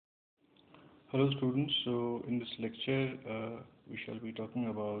Hello students, so in this lecture we shall be talking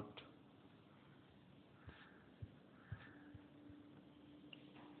about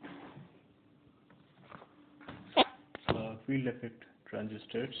field effect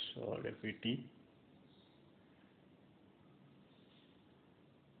transistors or FET.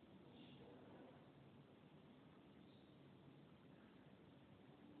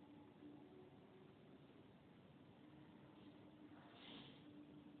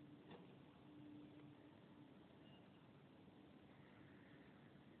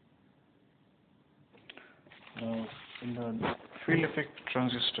 Now in the field effect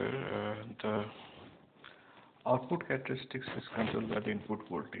transistor, the output characteristics is controlled by the input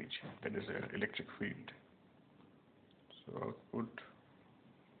voltage, that is the electric field. So output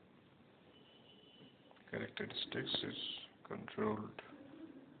characteristics is controlled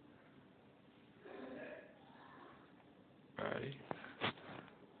by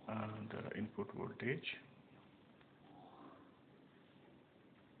the input voltage,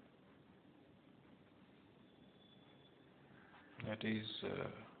 that is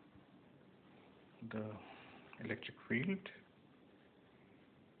the electric field.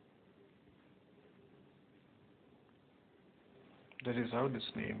 That is how this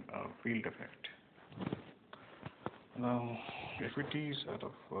name field effect. Now FETs are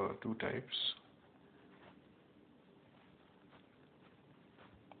of two types.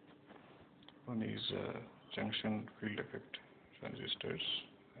 One is junction field effect transistors,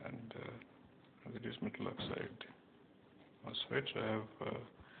 and it is metal oxide MOSFET. I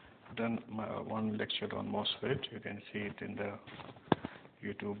have done one lecture on MOSFET. You can see it in the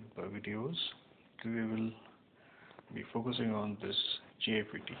YouTube videos. We will be focusing on this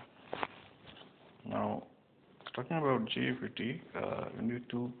Jfet. Now, talking about Jfet, we need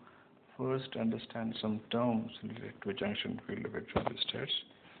to first understand some terms related to junction field effect transistors.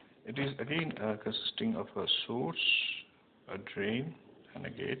 It is again consisting of a source, a drain, and a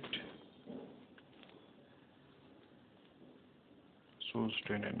gate. Source,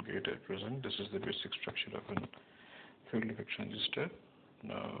 drain, and gate are present. This is the basic structure of a field effect transistor.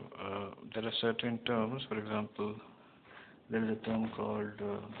 Now, there are certain terms. For example, there is a term called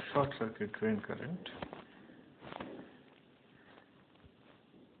short circuit drain current.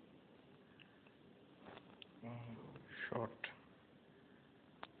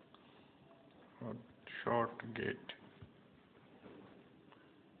 Short gate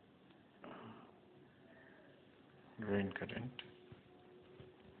drain current,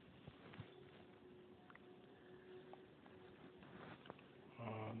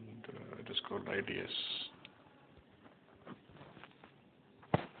 and it is called IDS.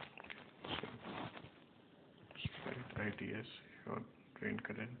 IDS, short drain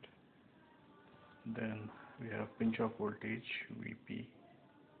current. Then we have pinch off voltage, VP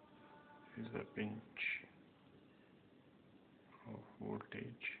is the pinch of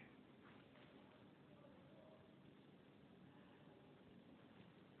voltage.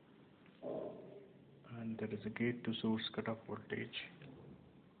 And there is a gate to source cutoff voltage.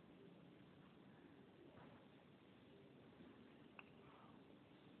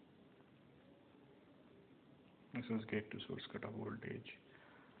 This is gate to source cutoff voltage.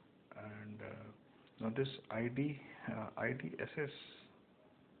 And now this IDSS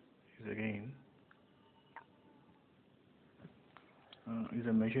is again is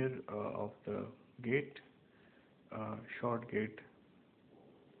a measure of the gate, short gate,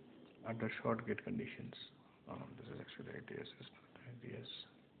 under short gate conditions. This is actually IDS.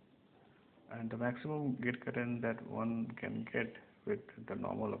 And the maximum gate current that one can get with the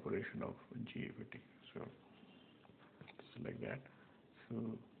normal operation of Jfet. So it's like that. So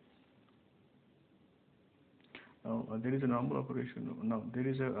now there is a normal operation. Now there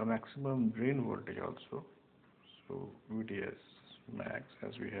is a maximum drain voltage also. So VDS max,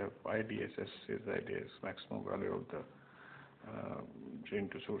 as we have IDSS is IDS maximum value of the drain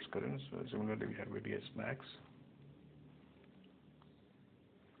to source current. So similarly we have VDS max.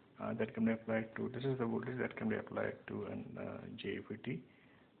 That can be applied to, this is the voltage that can be applied to an Jfet,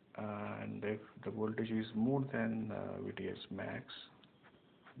 and if the voltage is more than VDS max,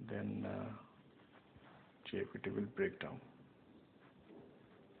 then Jfet will break down.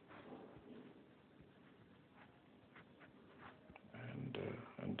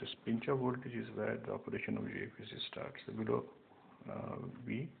 And this pinch off voltage is where the operation of Jfet starts. So below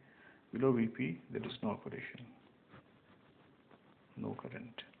below VP there is no operation, no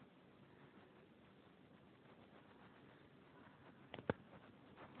current.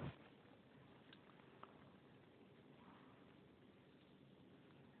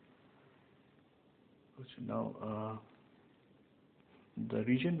 Now the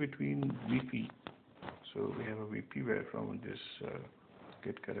region between VP, so we have a VP where from this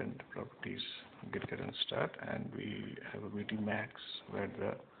get current properties get current start, and we have a VT max where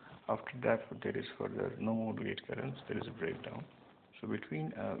after that there is further no more gate currents, there is a breakdown. So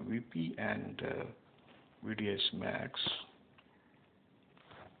between VP and VDS max,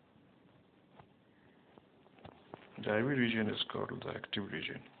 the IV region is called the active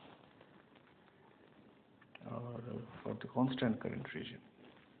region, or for the constant current region.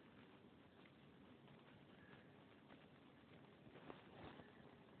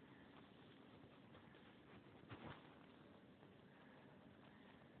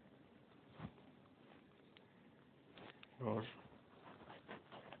 Or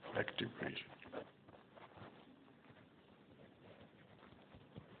active region.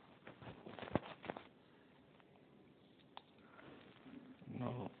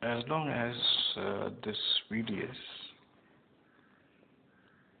 Now, as long as this VDS,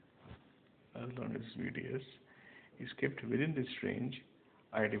 is kept within this range,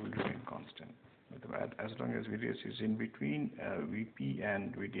 ID will remain constant. As long as VDS is in between VP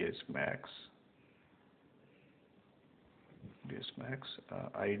and VDS max,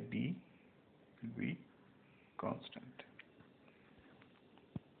 ID will be constant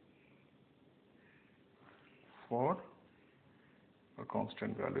for a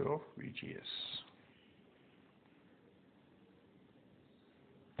constant value of VGS.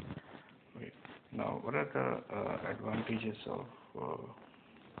 Wait. Now, what are the advantages of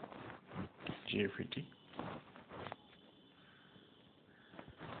Jfet?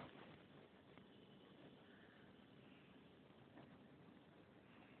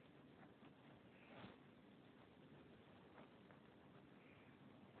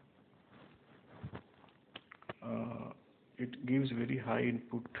 It gives very high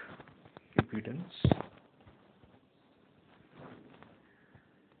input impedance,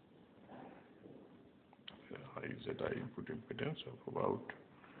 high ZI input impedance of about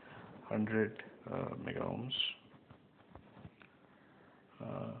 100 megaohms.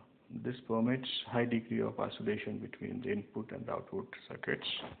 This permits high degree of isolation between the input and output circuits,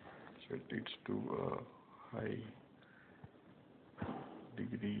 so it leads to a high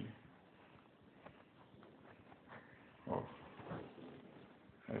degree of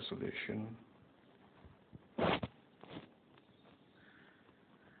isolation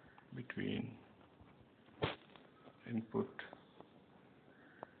between input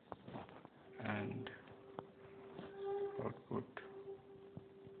and output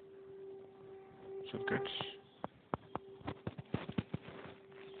circuits.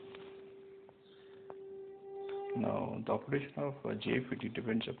 Now, the operation of Jfet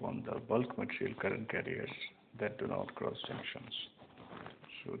depends upon the bulk material current carriers that do not cross junctions.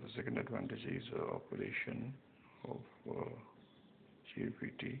 So the second advantage is operation of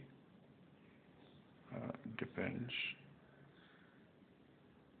Jfet depends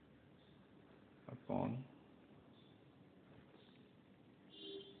upon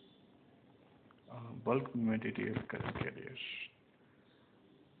bulk material current carriers.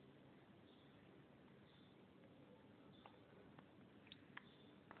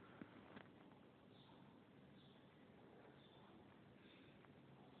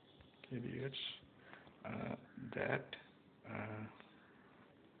 That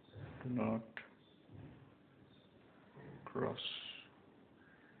do not cross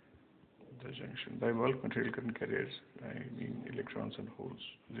the junction. By bulk material current carriers, I mean electrons and holes.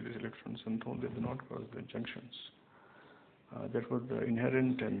 There is electrons and holes that do not cross the junctions. Therefore, the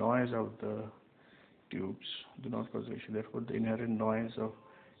inherent noise of the tubes do not cause the issue. Therefore, the inherent noise of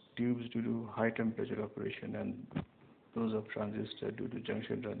tubes due to high temperature operation and those of transistor due to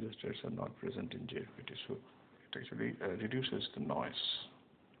junction transistors are not present in Jfet. So it actually reduces the noise.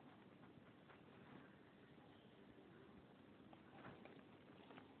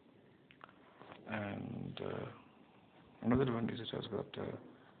 And another advantage, it has got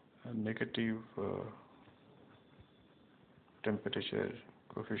a negative temperature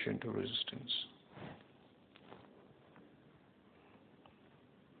coefficient of resistance.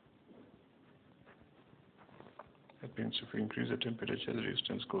 That means if we increase the temperature, the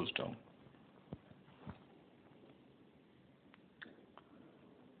resistance goes down.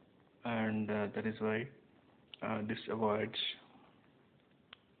 And that is why this avoids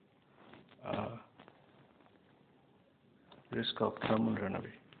risk of thermal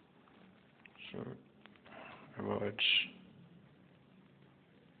runaway. So avoids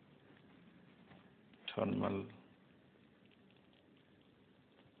thermal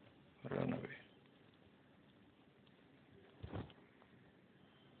runaway.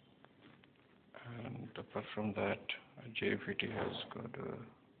 And apart from that, Jfet has got a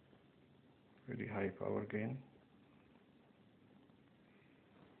very high power gain.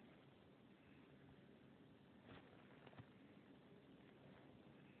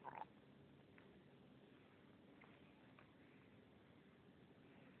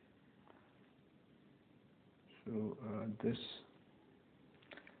 So this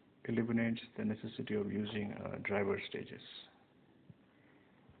eliminates the necessity of using driver stages.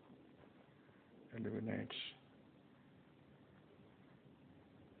 Eliminates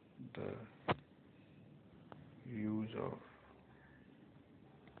the use of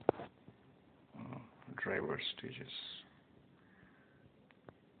driver stages.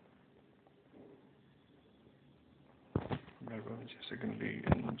 Secondly,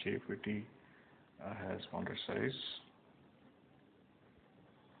 in Jfet has founder size.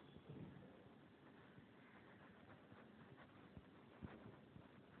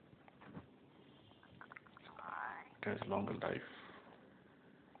 It has longer life.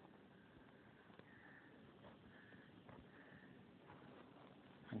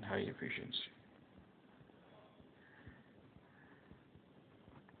 And high efficiency.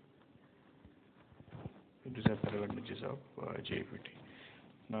 These are the advantages of Jfet.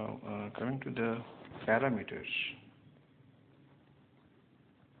 Now, coming to the parameters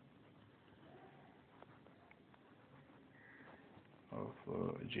of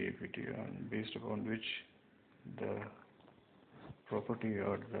Jfet, and based upon which the property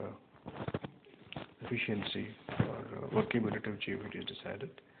or the efficiency or workability of Jfet is decided.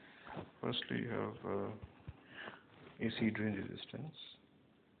 Firstly, you have AC drain resistance.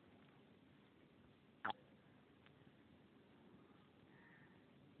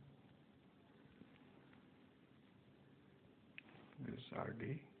 This is RD,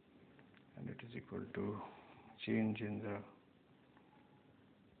 and it is equal to change in the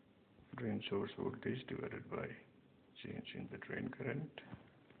drain source voltage divided by change in the drain current,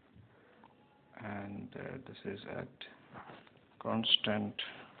 and this is at constant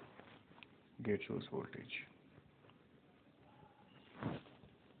gate source voltage.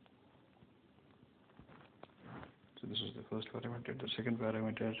 So this is the first parameter. The second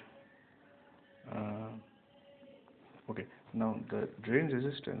parameter, okay, now the drain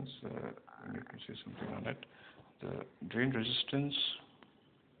resistance, I need to say something on it. The drain resistance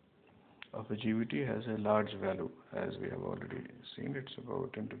of a Jfet has a large value, as we have already seen. It's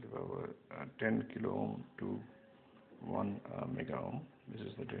about 10 to the power 10 kilo ohm to 1 mega ohm. This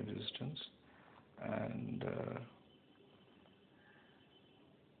is the drain resistance, and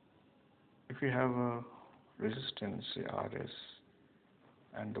if we have a resistance, say Rs,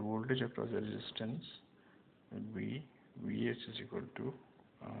 and the voltage across the resistance will be Vh is equal to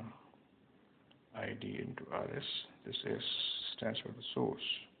Id into Rs. This S stands for the source.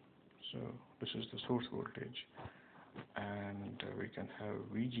 So this is the source voltage, and we can have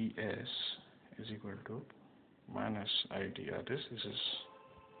VGS is equal to minus IDRS. This is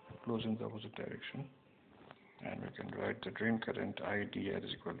flows in the opposite direction, and we can write the drain current IDR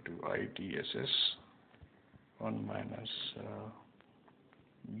is equal to IDSS 1 minus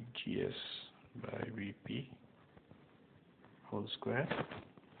VGS by VP whole square,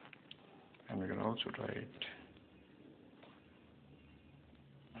 and we can also write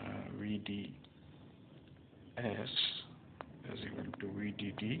VDS is equal to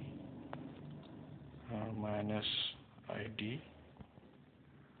VDD minus ID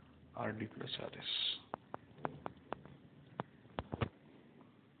RD plus RS.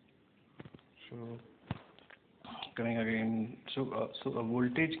 So coming again, so a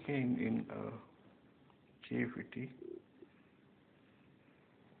voltage gain in Jfet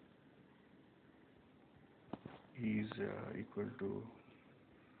is equal to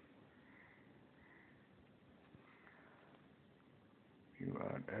U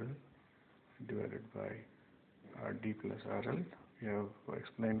R L divided by RD plus RL. We have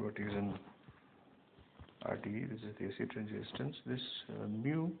explained what is an RD. This is the AC drain resistance. This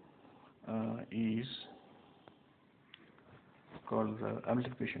mu is called the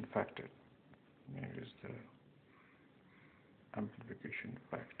amplification factor. Here is the amplification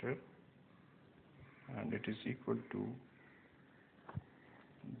factor, and it is equal to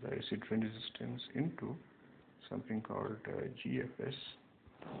the AC drain resistance into something called GFS.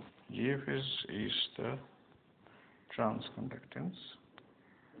 GFS is the transconductance,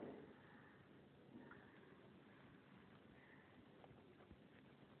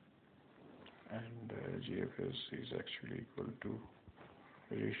 and GFS is actually equal to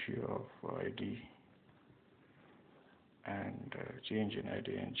the ratio of ID and change in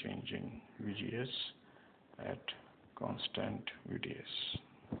ID and change in VGS at constant VDS.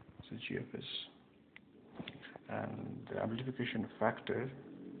 So GFS. And the amplification factor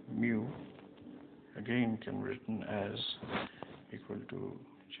mu again can be written as equal to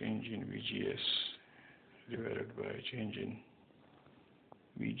change in VGS divided by change in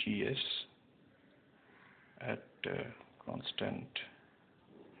VGS at constant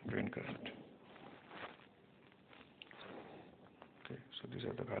drain current. Okay, so these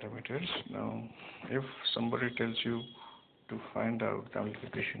are the parameters. Now, if somebody tells you to find out the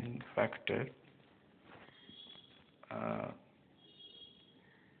amplification factor,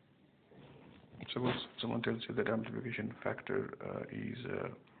 suppose someone tells you that amplification factor is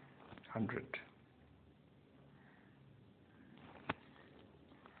 100.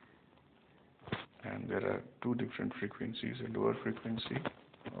 And there are two different frequencies, a lower frequency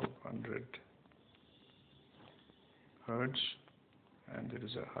of 100 Hertz, and there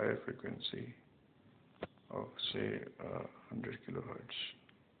is a higher frequency of say 100 kilohertz.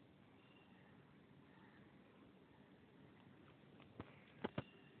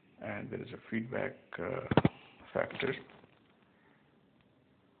 And there is a feedback factor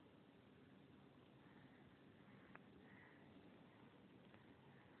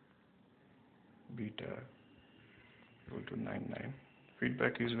beta equal to 99.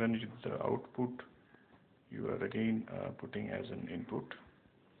 Feedback is when the output you are again putting as an input.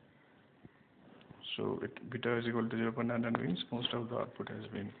 So beta is equal to 0.99 means most of the output has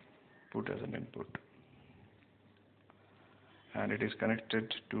been put as an input. And it is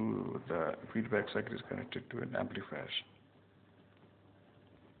connected to the feedback cycle is connected to an amplifier.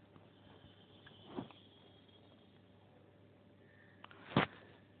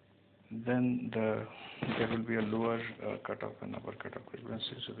 Then there will be a lower cutoff and upper cutoff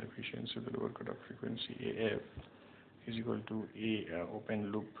frequency. So the efficiency of the lower cutoff frequency AF is equal to A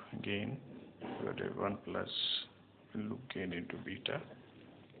open loop gain divided by 1 plus open loop gain into beta.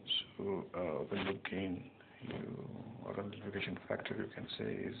 So open loop gain or amplification factor you can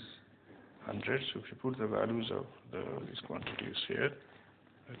say is 100. So if you put the values of these quantities here,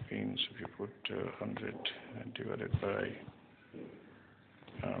 that means if you put 100 divided by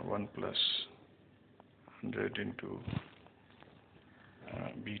 1 plus 100 into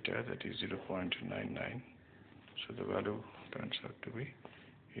beta, that is 0.99. So the value turns out to be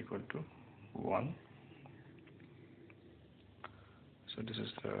equal to 1. So this is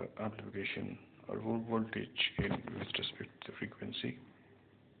the amplification or voltage gain with respect to the frequency.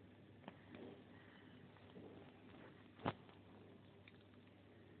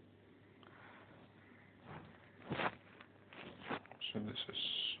 So this is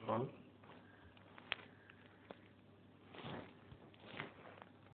all.